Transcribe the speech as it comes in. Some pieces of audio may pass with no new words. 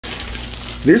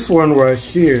This one right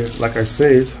here, like I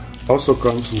said, also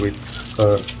comes with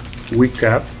a wig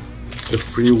cap, a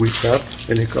free wig cap,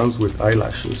 and it comes with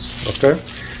eyelashes. Okay,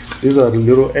 these are the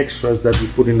little extras that we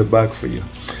put in the bag for you.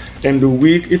 And the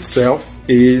wig itself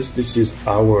is, this is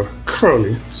our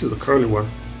curly, this is a curly one,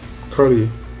 curly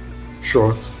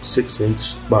short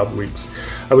 6-inch Bob Wigs.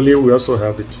 I believe we also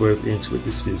have the 12-inch, but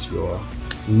this is your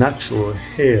natural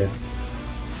hair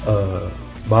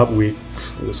Bob Wig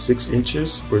with 6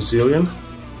 inches Brazilian.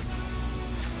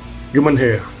 Human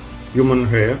hair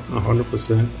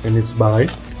 100%, and it's by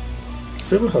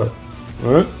Sable Hub.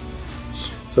 All right,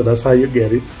 so that's how you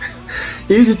get it.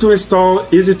 Easy to install,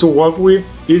 easy to work with,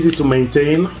 easy to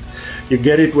maintain. You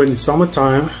get it when it's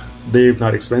summertime. They're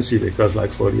not expensive, because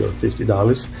like $40 or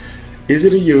 $50. Easy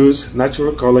to use,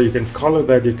 natural color. You can color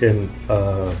that. You can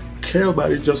care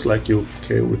about it just like you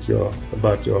care with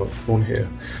about your own hair.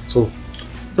 So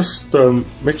just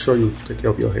make sure you take care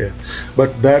of your hair.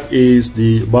 But that is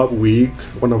the Bob Wig,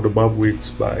 one of the Bob Wigs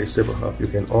by Sable Hub. You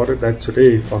can order that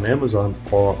today on Amazon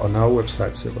or on our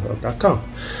website, sablehub.com.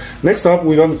 Next up,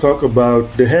 we're going to talk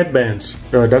about the headbands.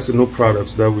 That's the new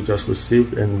products that we just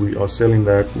received, and we are selling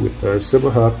that with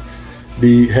Sable Hub,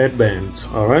 the headbands.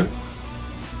 All right,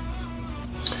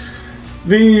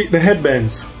 the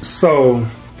headbands. So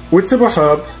with Sable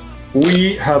Hub,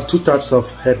 we have two types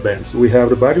of headbands. We have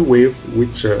the body wave,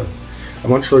 which I'm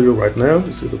going to show you right now.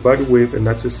 This is the body wave, and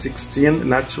that's a 16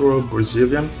 natural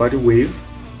Brazilian body wave.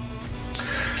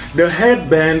 The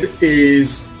headband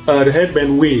is the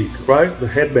headband wig, right? The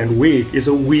headband wig is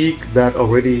a wig that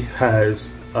already has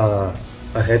a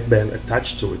headband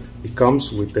attached to it. It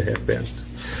comes with the headband.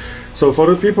 So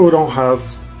for the people who don't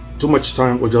have too much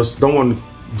time or just don't want to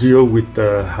deal with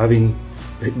having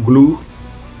glue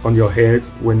on your head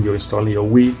when you're installing your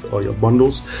wig or your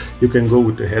bundles, you can go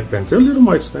with the headband. They're a little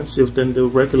more expensive than the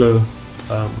regular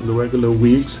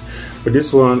wigs, but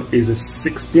this one is a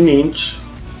 16-inch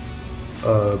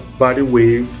body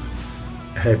wave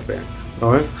headband.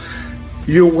 All right,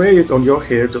 you wear it on your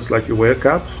hair just like you wear a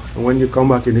cap, and when you come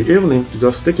back in the evening, you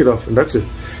just take it off, and that's it.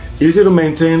 Easy to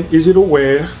maintain, easy to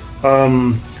wear.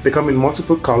 They come in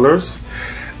multiple colors,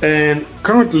 and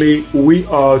currently we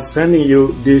are sending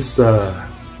you this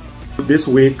this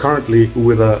wig currently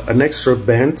with an extra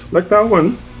band like that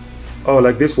one, or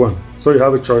like this one. So you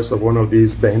have a choice of one of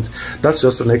these bands. That's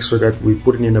just an extra that we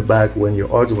put in the bag when you're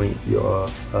ordering your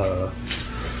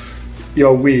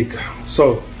wig.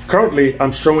 So currently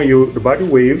I'm showing you the body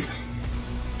wave,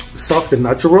 soft and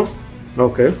natural.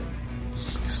 Okay,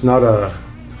 it's not a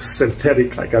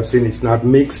synthetic like I've seen. It's not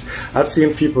mixed. I've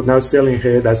seen people now selling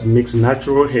hair that's mixed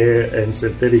natural hair and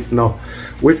synthetic. No,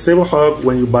 with Sable Hub,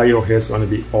 when you buy your hair, it's going to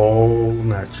be all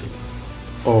natural,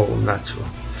 all natural.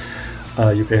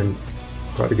 You can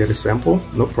try to get a sample,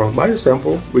 no problem. Buy a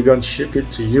sample, we're going to ship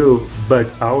it to you,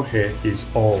 but our hair is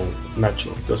all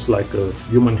natural, just like a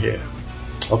human hair.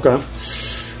 Okay,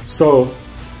 so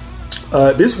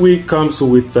this wig comes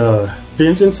with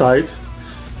pins inside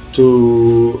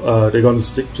to they're going to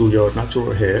stick to your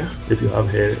natural hair if you have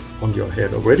hair on your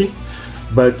head already,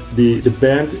 but the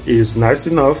band is nice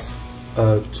enough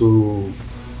to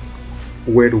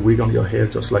wear the wig on your hair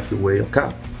just like you wear your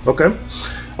cap. Okay,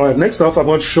 all right, next off I'm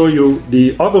going to show you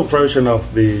the other version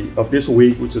of this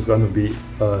wig, which is going to be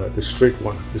the straight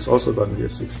one. It's also going to be a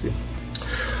 16.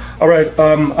 All right,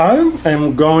 I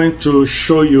am going to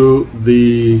show you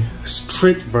the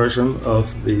straight version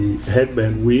of the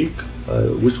headband wig,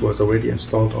 which was already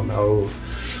installed on our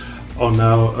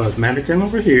mannequin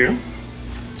over here.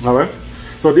 All right,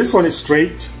 so this one is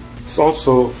straight. It's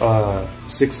also a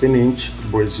 16-inch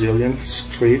Brazilian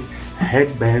straight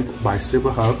headband by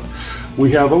Sable Hub.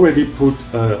 We have already put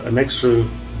an extra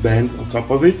band on top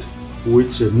of it,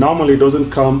 which normally doesn't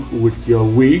come with your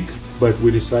wig, but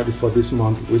we decided for this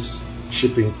month we're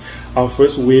shipping our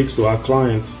first wig to our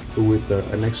clients with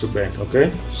an extra band.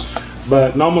 Okay,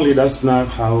 but normally that's not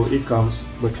how it comes,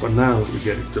 but for now you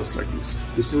get it just like this.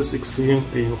 This is a 16,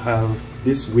 and you have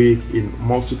this wig in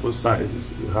multiple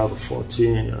sizes. You have a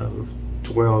 14, you have a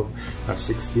 12, you have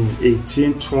 16,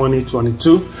 18, 20,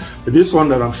 22. But this one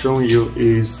that I'm showing you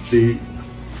is the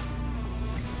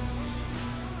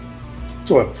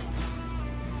 12.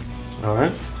 All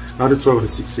right, not the 12, the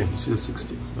 16. This is the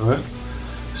 16. All right,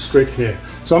 straight hair.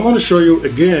 So I'm going to show you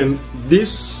again.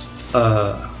 This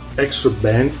extra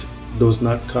band does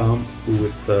not come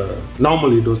with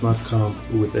normally does not come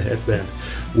with the headband.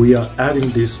 We are adding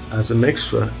this as an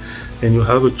extra, and you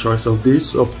have a choice of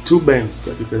these of two bands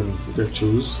that you can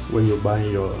choose when you're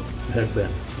buying your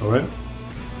headband. All right,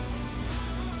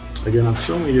 again I'm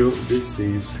showing you this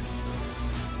is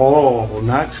all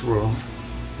natural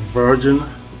virgin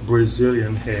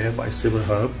Brazilian hair by Sable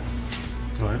Hub.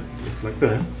 All right, looks like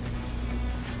that.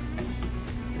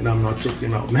 And I'm not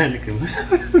choking out mannequin,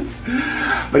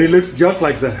 but it looks just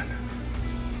like that.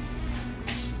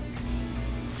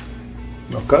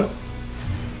 Okay.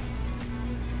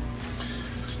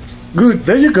 Good,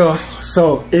 there you go.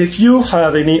 So if you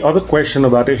have any other question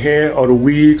about the hair or the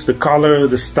wigs, the color,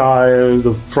 the styles,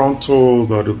 the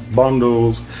frontals or the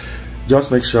bundles,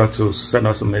 just make sure to send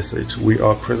us a message. We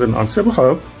are present on Sable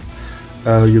Hub.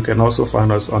 You can also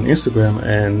find us on Instagram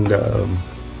and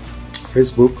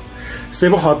Facebook.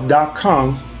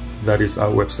 SableHub.com, that is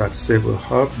our website,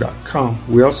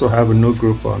 SableHub.com. We also have a new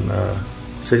group on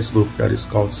Facebook that is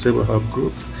called Sable Hub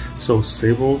Group. So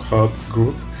Sable Hub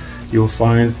Group, you'll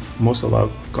find most of our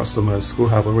customers who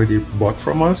have already bought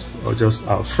from us or just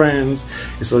our friends.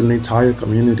 It's an entire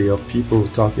community of people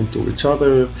talking to each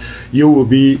other. You will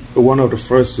be one of the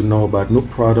first to know about new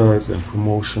products and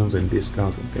promotions and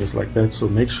discounts and things like that. So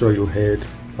make sure you head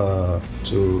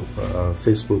to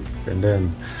Facebook and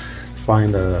then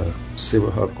find a Sable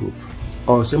Hub group,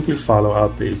 or simply follow our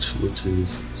page, which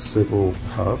is Sable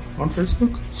Hub on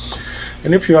Facebook.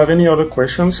 And if you have any other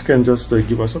questions, you can just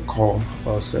give us a call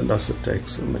or send us a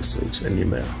text, a message, an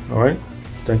email. All right.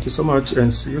 Thank you so much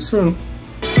and see you soon.